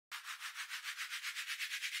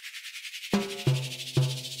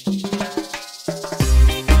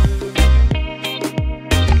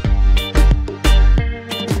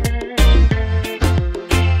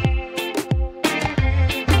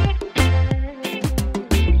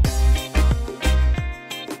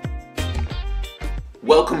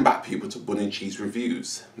Welcome back, people, to Bun and Cheese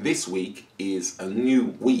Reviews. This week is a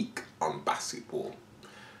new week on basketball,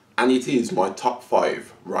 and it is my top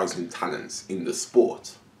 5 rising talents in the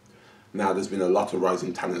sport. Now, there's been a lot of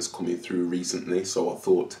rising talents coming through recently, so I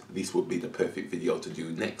thought this would be the perfect video to do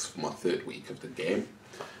next for my 3rd week of the game.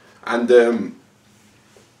 And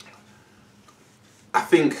I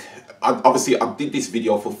think, obviously, I did this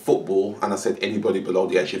video for football, and I said anybody below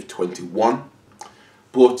the age of 21,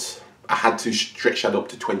 but I had to stretch that up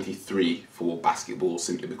to 23 for basketball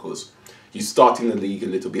simply because you start in the league a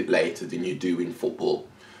little bit later than you do in football.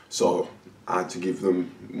 So I had to give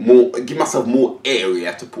myself more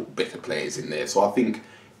area to put better players in there. So I think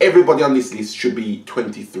everybody on this list should be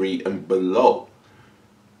 23 and below.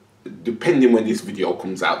 Depending when this video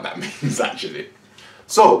comes out, that means actually.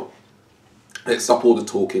 So let's stop all the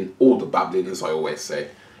talking, all the babbling, as I always say,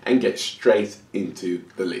 and get straight into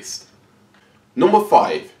the list. Number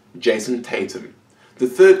 5. Jayson Tatum, the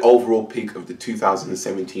 3rd overall pick of the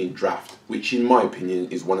 2017 draft, which in my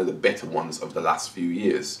opinion is one of the better ones of the last few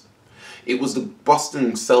years. It was the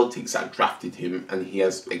Boston Celtics that drafted him, and he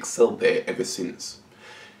has excelled there ever since.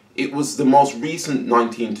 It was the most recent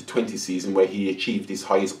 19 to 20 season where he achieved his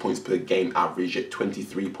highest points per game average at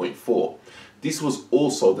 23.4. This was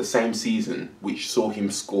also the same season which saw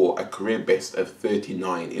him score a career best of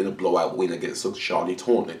 39 in a blowout win against the Charlotte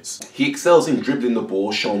Hornets. He excels in dribbling the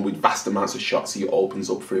ball, shown with vast amounts of shots he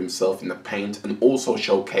opens up for himself in the paint, and also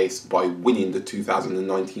showcased by winning the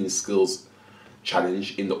 2019 Skills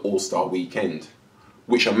Challenge in the All-Star Weekend,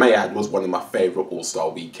 which I may add was one of my favourite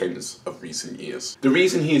All-Star weekends of recent years. The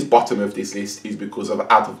reason he is bottom of this list is because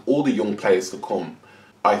out of all the young players to come,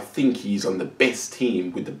 I think he's on the best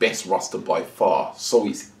team with the best roster by far, so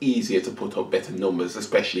it's easier to put up better numbers,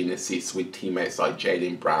 especially in assists, with teammates like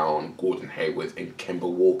Jaylen Brown, Gordon Hayward and Kemba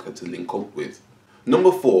Walker to link up with.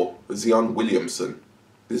 Number 4, Zion Williamson.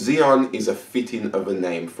 Zion is a fitting of a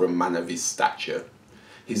name for a man of his stature.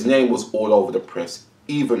 His name was all over the press,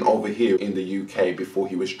 even over here in the UK before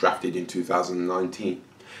he was drafted in 2019.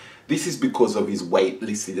 This is because of his weight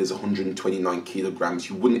listed as 129 kilograms.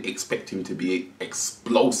 You wouldn't expect him to be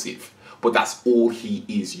explosive, but that's all he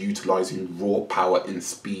is, utilising raw power and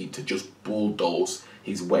speed to just bulldoze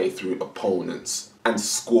his way through opponents and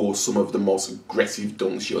score some of the most aggressive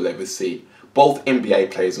dunks you'll ever see. Both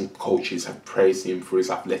NBA players and coaches have praised him for his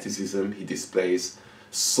athleticism he displays,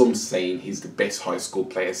 some saying he's the best high school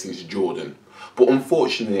player since Jordan. But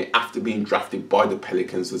unfortunately, after being drafted by the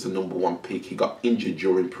Pelicans as a number 1 pick, he got injured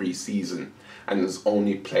during pre-season and has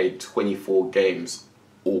only played 24 games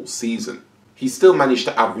all season. He still managed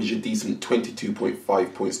to average a decent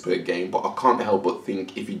 22.5 points per game, but I can't help but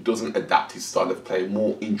think if he doesn't adapt his style of play,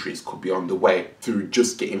 more injuries could be on the way through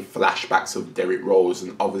just getting flashbacks of Derrick Rose,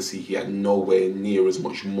 and obviously he had nowhere near as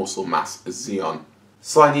much muscle mass as Zion.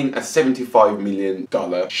 Signing a $75 million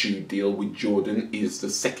shoe deal with Jordan is the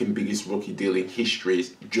 2nd biggest rookie deal in history,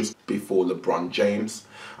 just before LeBron James.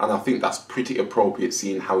 And I think that's pretty appropriate,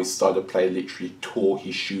 seeing how his style of play literally tore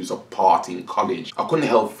his shoes apart in college. I couldn't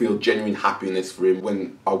help feel genuine happiness for him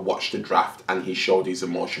when I watched the draft and he showed his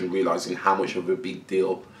emotion, realising how much of a big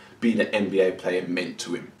deal being an NBA player meant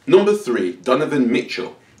to him. Number 3, Donovan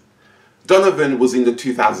Mitchell. Donovan was in the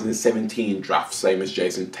 2017 draft, same as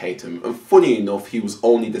Jayson Tatum, and funny enough, he was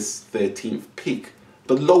only the 13th pick,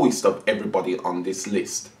 the lowest of everybody on this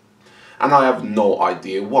list. And I have no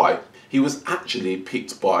idea why. He was actually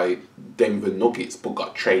picked by Denver Nuggets but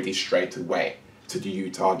got traded straight away to the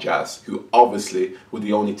Utah Jazz, who obviously were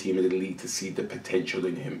the only team in the league to see the potential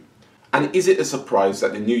in him. And is it a surprise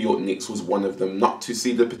that the New York Knicks was one of them not to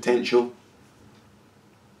see the potential?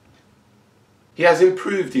 He has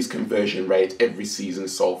improved his conversion rate every season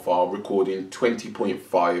so far, recording 20.5,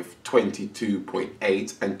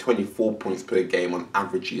 22.8 and 24 points per game on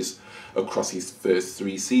averages across his first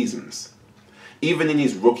 3 seasons. Even in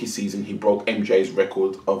his rookie season, he broke MJ's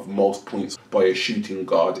record of most points by a shooting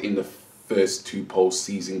guard in the first 2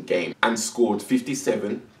 postseason games and scored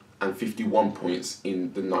 57 and 51 points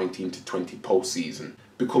in the 19 to 20 postseason,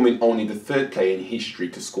 becoming only the 3rd player in history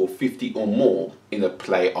to score 50 or more in a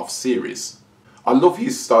playoff series. I love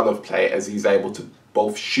his style of play, as he's able to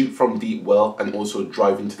both shoot from deep well and also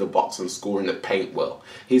drive into the box and score in the paint well.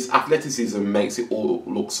 His athleticism makes it all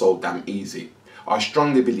look so damn easy. I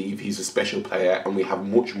strongly believe he's a special player, and we have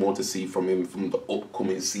much more to see from him from the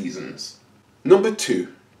upcoming seasons. Number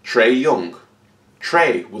 2, Trae Young.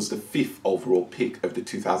 Trae was the 5th overall pick of the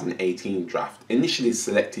 2018 draft, initially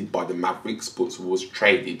selected by the Mavericks but was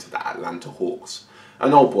traded to the Atlanta Hawks.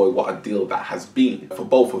 And oh boy, what a deal that has been for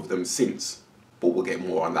both of them since. but we'll get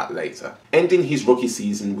more on that later. Ending his rookie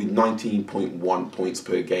season with 19.1 points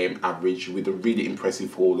per game average, with a really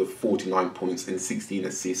impressive haul of 49 points and 16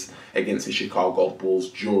 assists against the Chicago Bulls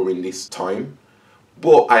during this time.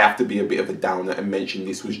 But I have to be a bit of a downer and mention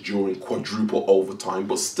this was during quadruple overtime,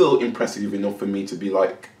 but still impressive enough for me to be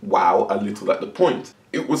like, wow, a little at the point.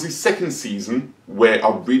 It was his second season where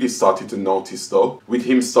I really started to notice though, with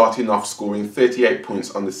him starting off scoring 38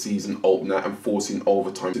 points on the season opener and forcing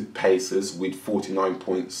overtime to Pacers with 49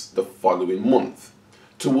 points the following month.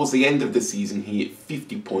 Towards the end of the season, he hit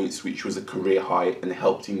 50 points, which was a career high, and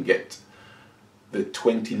helped him get the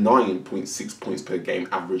 29.6 points per game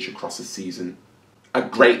average across the season. A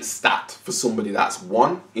great stat for somebody that's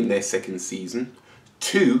one, in their second season,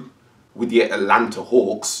 two, with the Atlanta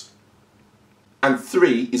Hawks, and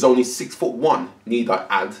three, is only 6'1", need I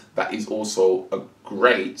add. That is also a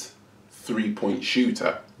great three-point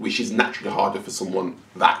shooter, which is naturally harder for someone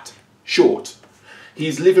that short.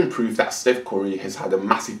 He's living proof that Steph Curry has had a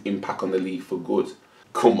massive impact on the league for good.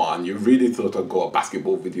 Come on, you really thought I'd go a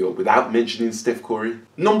basketball video without mentioning Steph Curry?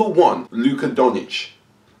 Number one, Luka Doncic.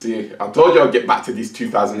 See, I told you I'd get back to this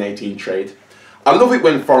 2018 trade. I love it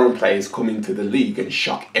when foreign players come into the league and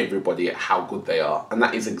shock everybody at how good they are, and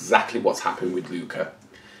that is exactly what's happened with Luka.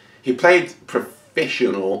 He played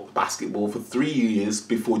professional basketball for 3 years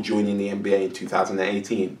before joining the NBA in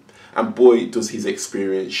 2018, and boy does his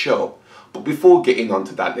experience show. But before getting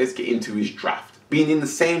onto that, let's get into his draft. Being in the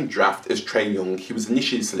same draft as Trae Young, he was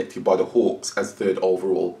initially selected by the Hawks as 3rd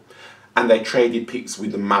overall, and they traded picks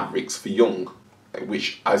with the Mavericks for Young,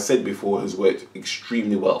 which I said before has worked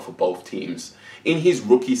extremely well for both teams. In his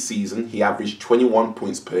rookie season, he averaged 21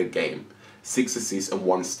 points per game, 6 assists and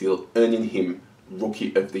 1 steal, earning him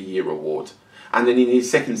Rookie of the Year award. And then in his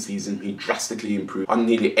second season, he drastically improved on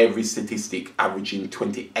nearly every statistic, averaging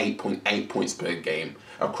 28.8 points per game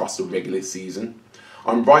across the regular season.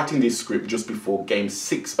 I'm writing this script just before Game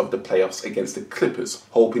 6 of the playoffs against the Clippers,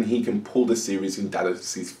 hoping he can pull the series in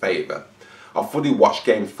Dallas's favour. I fully watched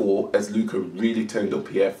Game 4 as Luka really turned up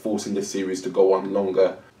here, forcing the series to go on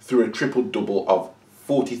longer through a triple-double of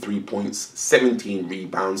 43 points, 17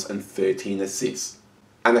 rebounds and 13 assists.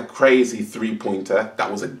 And a crazy three-pointer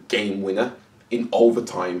that was a game winner in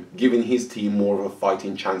overtime, giving his team more of a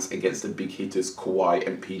fighting chance against the big hitters Kawhi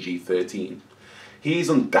and PG-13. He's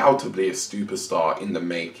undoubtedly a superstar in the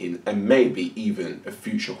making and maybe even a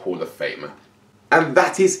future Hall of Famer. And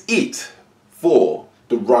that is it for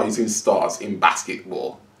the rising stars in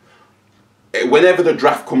basketball. Whenever the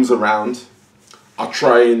draft comes around, I'll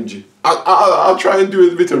try and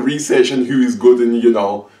do a bit of research on who is good and, you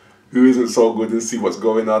know, who isn't so good, and see what's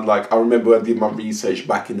going on. Like, I remember I did my research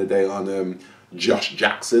back in the day on Josh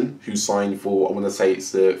Jackson, who signed for, I want to say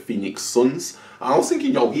it's the Phoenix Suns. And I was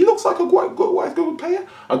thinking, yo, he looks like a quite good player.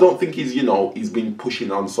 I don't think he's, you know, he's been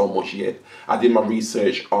pushing on so much yet. I did my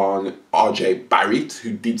research on RJ Barrett,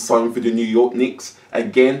 who did sign for the New York Knicks.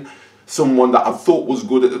 Again, someone that I thought was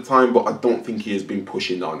good at the time, but I don't think he has been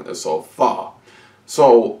pushing on so far.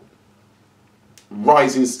 So,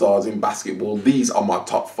 rising stars in basketball, these are my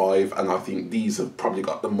top 5, and I think these have probably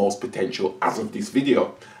got the most potential as of this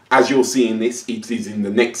video. As you're seeing this, it is in the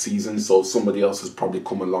next season, so somebody else has probably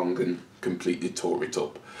come along and completely tore it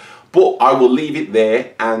up. But I will leave it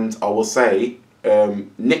there, and I will say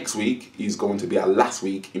next week is going to be our last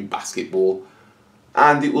week in basketball,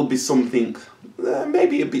 and it will be something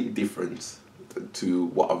maybe a bit different to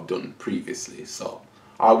what I've done previously. So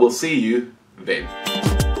I will see you then.